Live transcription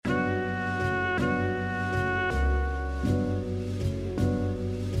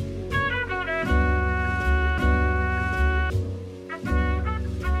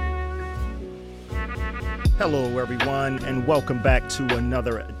Hello, everyone, and welcome back to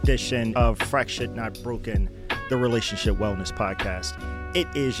another edition of Fractured Not Broken, the Relationship Wellness Podcast. It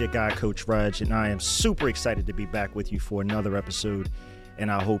is your guy, Coach Raj, and I am super excited to be back with you for another episode,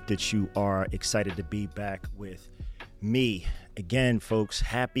 and I hope that you are excited to be back with me. Again, folks,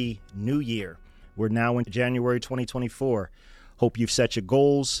 Happy New Year. We're now in January 2024. Hope you've set your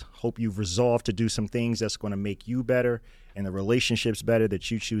goals. Hope you've resolved to do some things that's going to make you better and the relationships better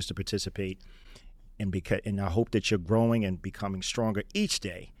that you choose to participate in. And I hope that you're growing and becoming stronger each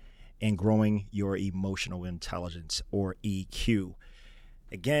day and growing your emotional intelligence, or EQ.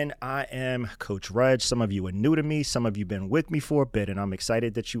 Again, I am Coach Reg. Some of you are new to me. Some of you have been with me for a bit, and I'm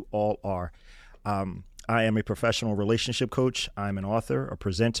excited that you all are. I am a professional relationship coach. I'm an author, a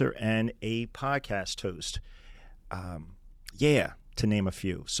presenter, and a podcast host. To name a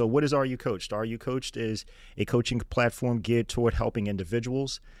few. So what is Are You Coached? Are You Coached is a coaching platform geared toward helping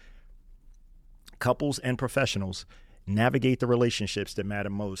individuals, couples, and professionals navigate the relationships that matter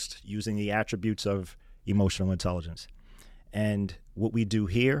most using the attributes of emotional intelligence. And what we do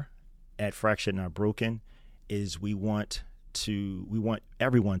here at Fractured Not Broken is we want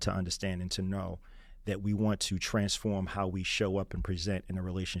everyone to understand and to know that we want to transform how we show up and present in the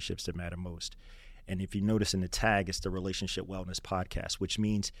relationships that matter most. And if you notice in the tag, it's the Relationship Wellness Podcast, which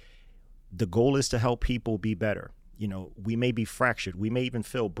means the goal is to help people be better. You know, we may be fractured. We may even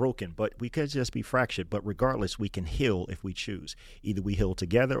feel broken, but we could just be fractured. But regardless, we can heal if we choose. Either we heal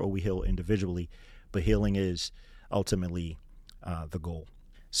together or we heal individually. But healing is ultimately the goal.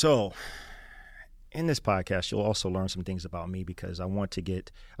 So in this podcast, you'll also learn some things about me because I want you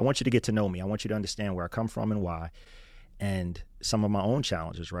to get to know me. I want you to understand where I come from and why, and some of my own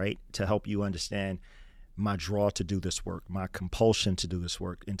challenges, right? To help you understand my draw to do this work, my compulsion to do this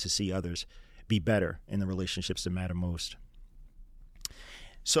work, and to see others be better in the relationships that matter most.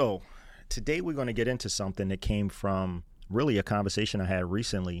 So today we're going to get into something that came from really a conversation I had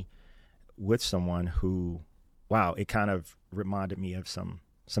recently with someone who, it kind of reminded me of some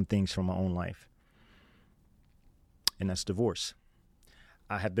things from my own life. And that's divorce.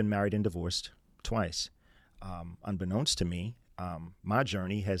 I have been married and divorced twice. Unbeknownst to me, my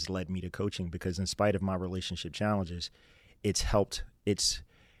journey has led me to coaching because in spite of my relationship challenges, it's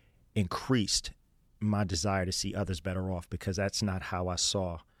increased my desire to see others better off because that's not how I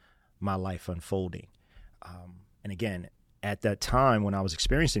saw my life unfolding. And again, at that time when I was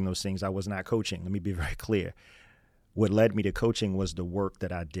experiencing those things, I was not coaching. Let me be very clear. What led me to coaching was the work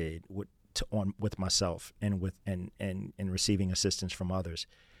that I did with myself and receiving assistance from others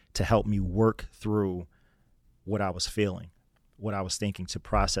to help me work through what I was feeling, what I was thinking, to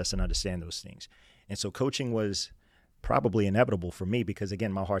process and understand those things. And so coaching was probably inevitable for me because,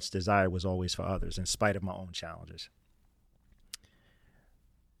 again, my heart's desire was always for others in spite of my own challenges.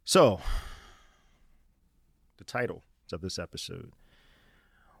 So the title of this episode,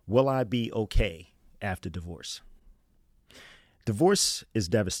 Will I Be Okay After Divorce? Divorce is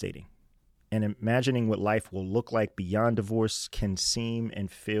devastating, and imagining what life will look like beyond divorce can seem and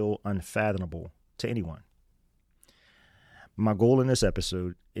feel unfathomable to anyone. My goal in this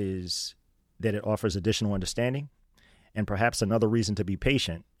episode is that it offers additional understanding and perhaps another reason to be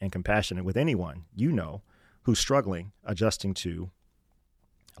patient and compassionate with anyone you know who's struggling adjusting to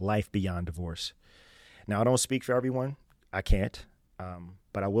life beyond divorce. Now, I don't speak for everyone. I can't,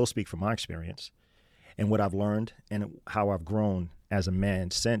 but I will speak from my experience and what I've learned and how I've grown as a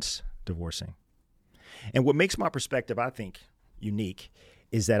man since divorcing. And what makes my perspective, I think, unique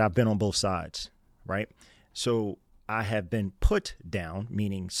is that I've been on both sides, right? So I have been put down,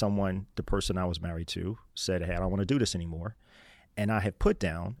 meaning the person I was married to said, hey, I don't want to do this anymore. And I have put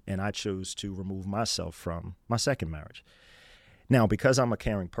down, and I chose to remove myself from my second marriage. Now, because I'm a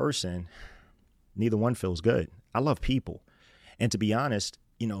caring person, neither one feels good. I love people. And to be honest,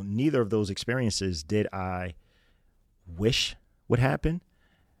 neither of those experiences did I wish would happen.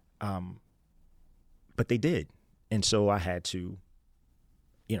 But they did. And so I had to,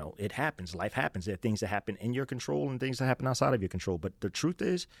 it happens. Life happens. There are things that happen in your control and things that happen outside of your control. But the truth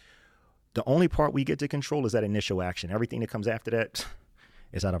is, the only part we get to control is that initial action. Everything that comes after that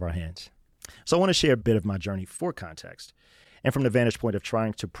is out of our hands. So I want to share a bit of my journey for context and from the vantage point of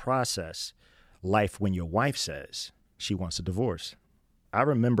trying to process life when your wife says she wants a divorce. I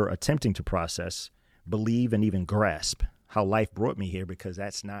remember attempting to process, believe, and even grasp how life brought me here because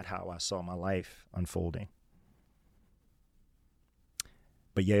that's not how I saw my life unfolding.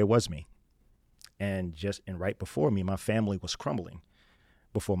 But yeah, it was me. And right before me, my family was crumbling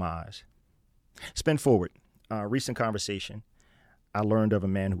before my eyes. Spin forward, recent conversation. I learned of a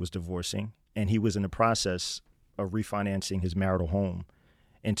man who was divorcing, and he was in the process of refinancing his marital home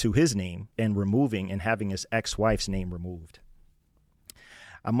into his name and removing and having his ex-wife's name removed.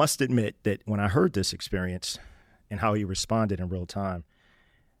 I must admit that when I heard this experience and how he responded in real time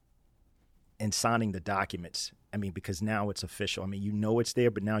and signing the documents, I mean, because now it's official. I mean, you know it's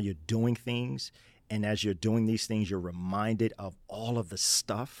there, but now you're doing things. And as you're doing these things, you're reminded of all of the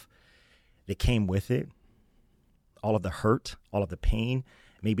stuff that came with it, all of the hurt, all of the pain,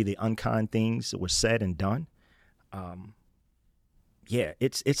 maybe the unkind things that were said and done. Yeah,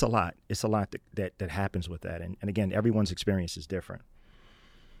 it's a lot. It's a lot that happens with that. And again, everyone's experience is different.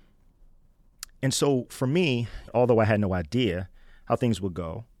 And so for me, although I had no idea how things would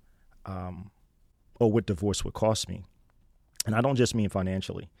go, or what divorce would cost me, and I don't just mean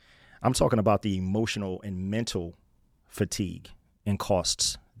financially, I'm talking about the emotional and mental fatigue and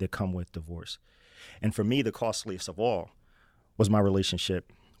costs that come with divorce. And for me, the costliest of all was my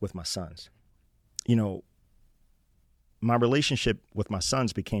relationship with my sons. You know, my relationship with my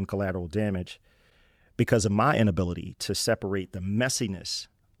sons became collateral damage because of my inability to separate the messiness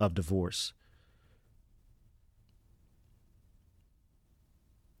of divorce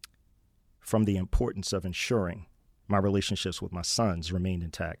from the importance of ensuring my relationships with my sons remained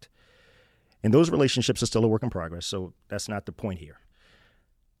intact. And those relationships are still a work in progress, so that's not the point here.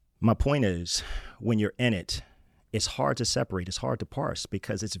 My point is, when you're in it, it's hard to separate, it's hard to parse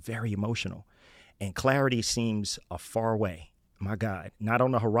because it's very emotional. And clarity seems a far away. My God, not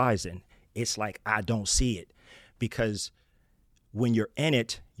on the horizon. It's like I don't see it because when you're in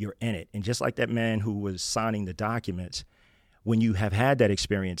it, you're in it. And just like that man who was signing the documents, when you have had that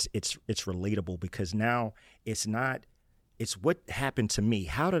experience, it's relatable because now it's what happened to me.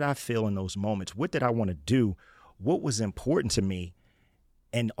 How did I feel in those moments? What did I want to do? What was important to me?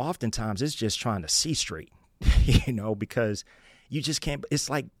 And oftentimes it's just trying to see straight, because you just can't, it's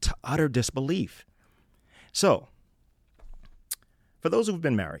like utter disbelief. So for those who've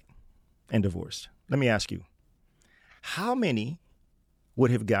been married and divorced, let me ask you, how many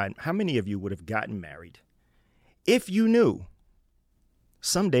of you would have gotten married if you knew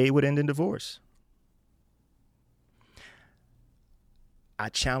someday it would end in divorce? I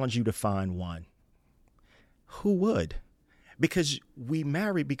challenge you to find one. Who would? Because we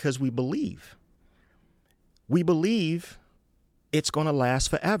marry because we believe. We believe it's going to last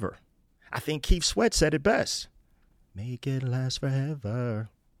forever. I think Keith Sweat said it best. Make it last forever.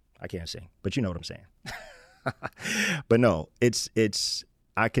 I can't sing, but you know what I'm saying. But no,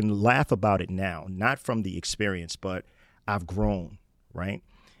 I can laugh about it now, not from the experience, but I've grown, right?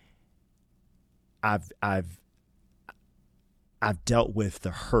 I've dealt with the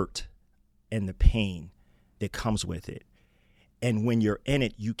hurt and the pain that comes with it. And when you're in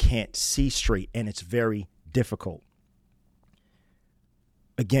it, you can't see straight, and it's very difficult.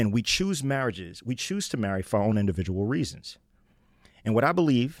 Again, we choose marriages. We choose to marry for our own individual reasons. And what I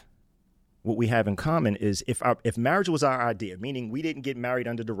believe, what we have in common is if marriage was our idea, meaning we didn't get married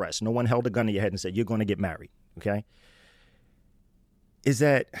under duress, no one held a gun to your head and said, you're going to get married, okay? Is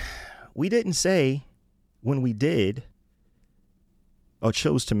that we didn't say when we did or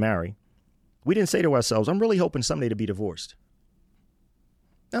chose to marry, we didn't say to ourselves, I'm really hoping someday to be divorced.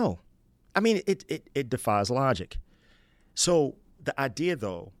 No. I mean, it defies logic. So the idea,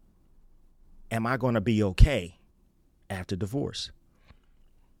 though, am I going to be okay after divorce?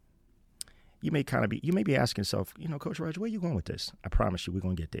 You may be asking yourself, Coach Roger, where are you going with this? I promise you, we're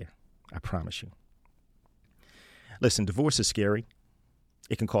going to get there. I promise you. Listen, divorce is scary.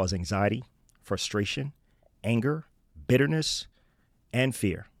 It can cause anxiety, frustration, anger, bitterness, and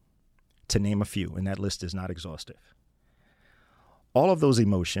fear, to name a few, and that list is not exhaustive. All of those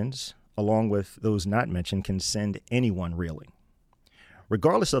emotions, along with those not mentioned, can send anyone reeling.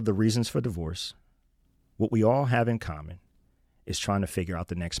 Regardless of the reasons for divorce, what we all have in common is trying to figure out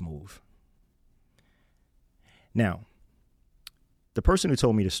the next move. Now, the person who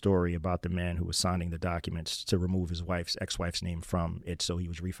told me the story about the man who was signing the documents to remove his ex-wife's name from it, so he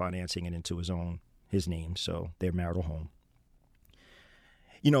was refinancing it into his name, so their marital home.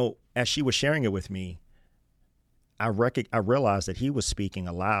 As she was sharing it with me, I realized that he was speaking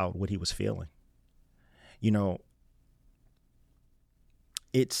aloud what he was feeling. And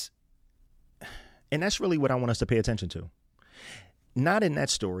that's really what I want us to pay attention to. Not in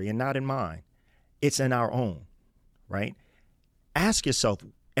that story and not in mine. It's in our own, right? Ask yourself,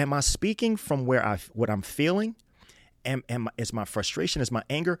 am I speaking from what I'm feeling? Is my frustration, is my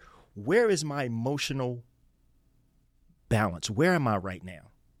anger? Where is my emotional balance? Where am I right now?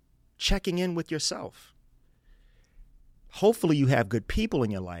 Checking in with yourself. Hopefully you have good people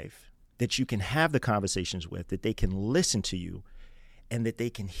in your life that you can have the conversations with, that they can listen to you, and that they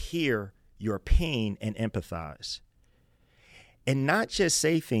can hear your pain and empathize. And not just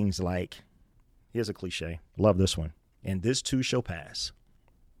say things like, here's a cliche, love this one, and this too shall pass.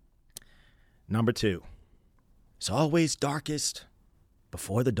 Number 2, it's always darkest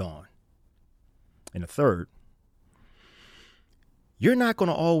before the dawn. And the third, you're not going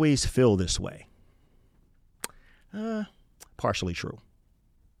to always feel this way. Partially true.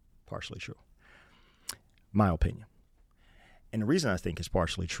 Partially true. My opinion. And the reason I think it's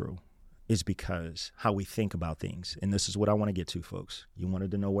partially true is because how we think about things. And this is what I want to get to, folks. You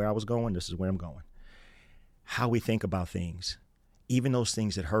wanted to know where I was going. This is where I'm going. How we think about things, even those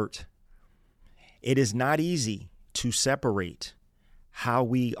things that hurt. It is not easy to separate how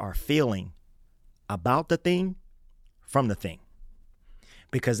we are feeling about the thing from the thing.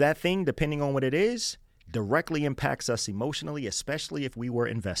 Because that thing, depending on what it is, directly impacts us emotionally, especially if we were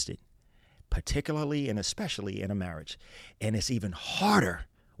invested, particularly and especially in a marriage. And it's even harder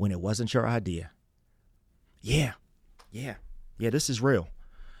when it wasn't your idea. Yeah, this is real.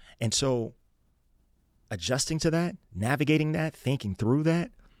 And so adjusting to that, navigating that, thinking through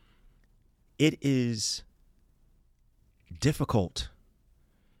that, it is difficult.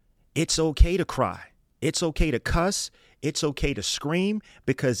 It's okay to cry. It's okay to cuss. It's okay to scream,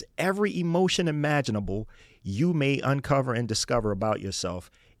 because every emotion imaginable you may uncover and discover about yourself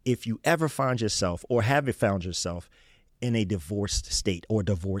if you ever find yourself or have found yourself in a divorced state or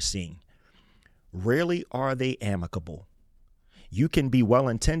divorcing. Rarely are they amicable. You can be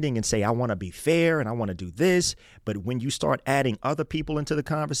well-intending and say, I want to be fair and I want to do this. But when you start adding other people into the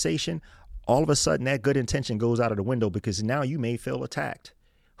conversation, all of a sudden that good intention goes out of the window, because now you may feel attacked.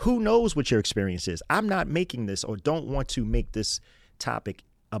 Who knows what your experience is? I'm not making this, or don't want to make this topic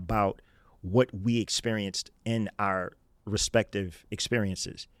about what we experienced in our respective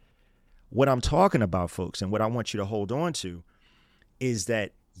experiences. What I'm talking about, folks, and what I want you to hold on to is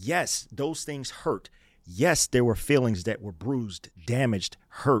that, yes, those things hurt. Yes, there were feelings that were bruised, damaged,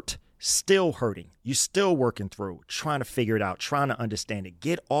 hurt, still hurting. You're still working through, trying to figure it out, trying to understand it.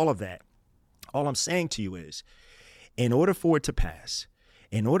 Get all of that. All I'm saying to you is, in order for it to pass,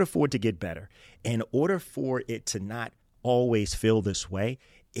 in order for it to get better, in order for it to not always feel this way,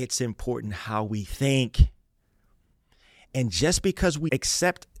 it's important how we think. And just because we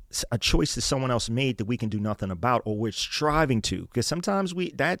accept a choice that someone else made that we can do nothing about, or we're striving to, because sometimes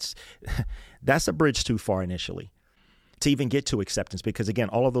that's a bridge too far initially to even get to acceptance. Because again,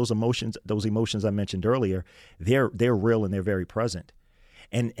 all of those emotions I mentioned earlier, they're real and they're very present.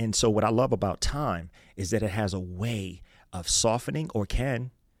 And so what I love about time is that it has a way of softening, or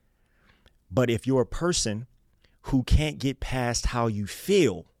can. But if you're a person who can't get past how you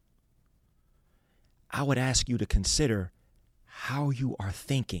feel, I would ask you to consider how you are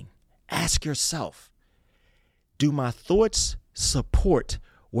thinking. Ask yourself, do my thoughts support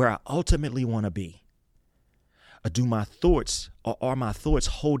where I ultimately want to be? Or are my thoughts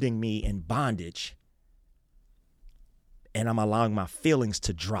holding me in bondage, and I'm allowing my feelings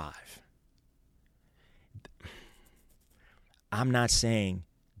to drive? I'm not saying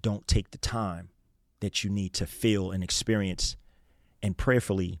don't take the time that you need to feel and experience and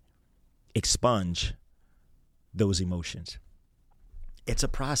prayerfully expunge those emotions. It's a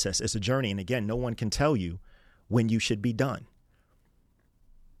process. It's a journey. And again, no one can tell you when you should be done.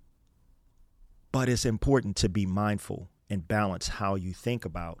 But it's important to be mindful and balance how you think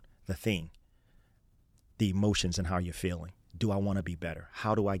about the thing, the emotions, and how you're feeling. Do I want to be better?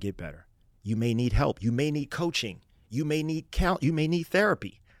 How do I get better? You may need help. You may need coaching. You may need you may need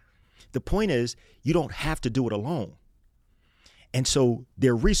therapy. The point is, you don't have to do it alone. And so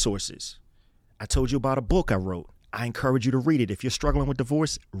there are resources. I told you about a book I wrote. I encourage you to read it. If you're struggling with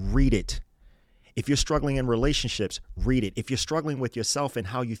divorce, read it. If you're struggling in relationships, read it. If you're struggling with yourself and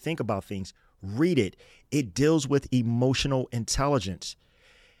how you think about things, read it. It deals with emotional intelligence.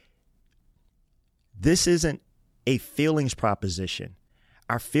 This isn't a feelings proposition.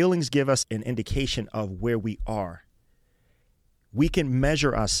 Our feelings give us an indication of where we are. We can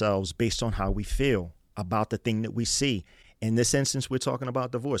measure ourselves based on how we feel about the thing that we see. In this instance, we're talking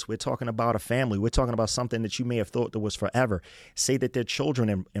about divorce. We're talking about a family. We're talking about something that you may have thought that was forever. Say that they're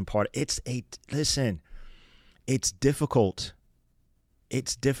children in part. Listen, it's difficult.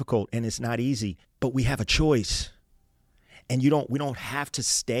 It's difficult and it's not easy, but we have a choice. And we don't have to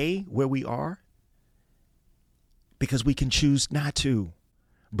stay where we are, because we can choose not to.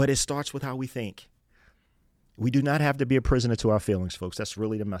 But it starts with how we think. We do not have to be a prisoner to our feelings, folks. That's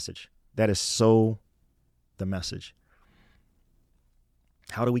really the message. That is so the message.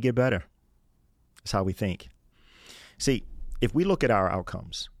 How do we get better? It's how we think. See, if we look at our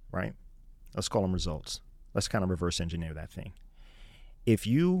outcomes, right? Let's call them results. Let's kind of reverse engineer that thing. If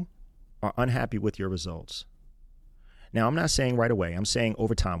you are unhappy with your results, Now, I'm not saying right away. I'm saying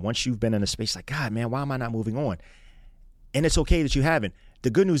over time, once you've been in a space like, God, man, why am I not moving on? And it's okay that you haven't. The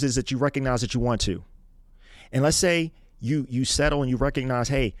good news is that you recognize that you want to. And let's say you settle and you recognize,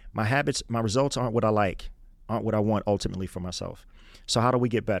 hey, my habits, my results aren't what I like, aren't what I want ultimately for myself. So how do we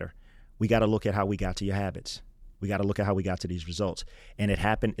get better? We got to look at how we got to your habits. We got to look at how we got to these results. And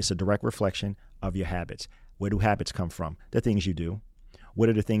it's a direct reflection of your habits. Where do habits come from? The things you do. Where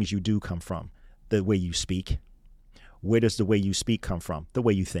do the things you do come from? The way you speak. Where does the way you speak come from? The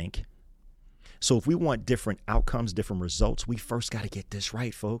way you think. So if we want different outcomes, different results, we first got to get this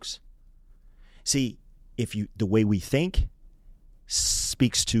right, folks. See, the way we think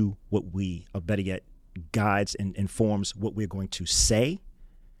speaks to what or better yet, guides and informs what we're going to say.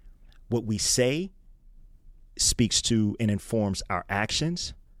 What we say speaks to and informs our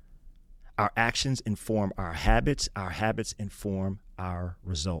actions. Our actions inform our habits. Our habits inform our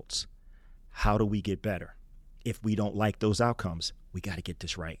results. How do we get better? If we don't like those outcomes, we got to get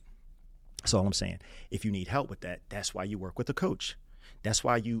this right. That's all I'm saying. If you need help with that, that's why you work with a coach. That's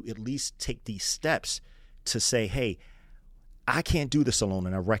why you at least take these steps to say, hey, I can't do this alone,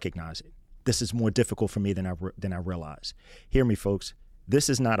 and I recognize it. This is more difficult for me than I realize. Hear me, folks. This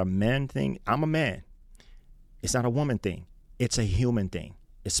is not a man thing. I'm a man. It's not a woman thing. It's a human thing,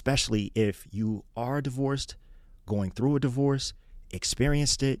 especially if you are divorced, going through a divorce,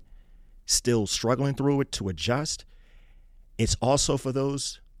 experienced it, still struggling through it to adjust. It's also for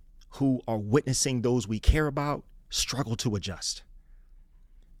those who are witnessing those we care about struggle to adjust.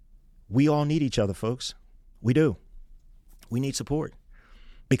 We all need each other, folks. We do. We need support,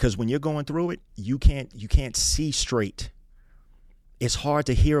 because when you're going through it, you can't see straight. It's hard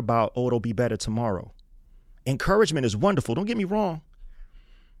to hear about, oh, it'll be better tomorrow. Encouragement is wonderful. Don't get me wrong.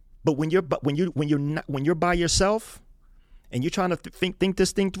 But when you're by yourself and you're trying to think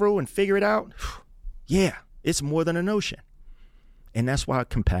this thing through and figure it out, yeah, it's more than a notion. And that's why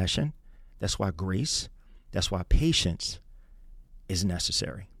compassion, that's why grace, that's why patience is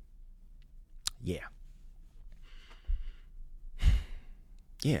necessary. Yeah.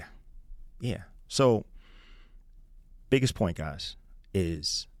 So, biggest point, guys,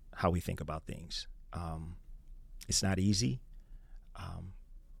 is how we think about things. It's not easy,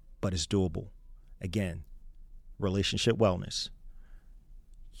 but it's doable. Again, relationship wellness.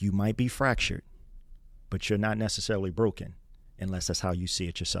 You might be fractured, but you're not necessarily broken unless that's how you see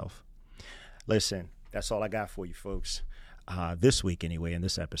it yourself. Listen, that's all I got for you, folks. This week, anyway, in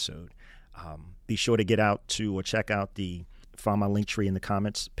this episode. Be sure to get out to or check out find my link tree in the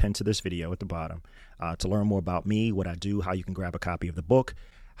comments pinned to this video at the bottom to learn more about me, what I do, how you can grab a copy of the book,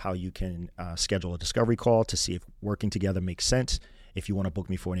 how you can schedule a discovery call to see if working together makes sense, if you want to book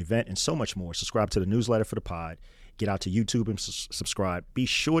me for an event, and so much more. Subscribe to the newsletter for the pod. Get out to YouTube and subscribe. Be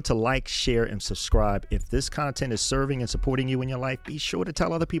sure to like, share, and subscribe. If this content is serving and supporting you in your life, be sure to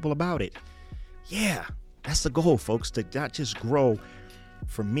tell other people about it. Yeah, that's the goal, folks, to not just grow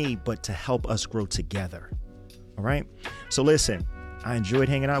for me, but to help us grow together. All right. So listen, I enjoyed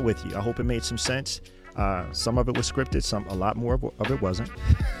hanging out with you. I hope it made some sense. Some of it was scripted, a lot more of it wasn't.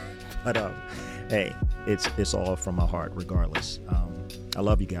 But hey, it's all from my heart regardless. I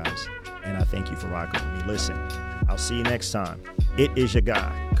love you guys, and I thank you for rocking with me. Listen, I'll see you next time. It is your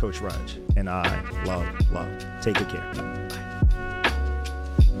guy, Coach Raj, and I love. Take good care. Bye.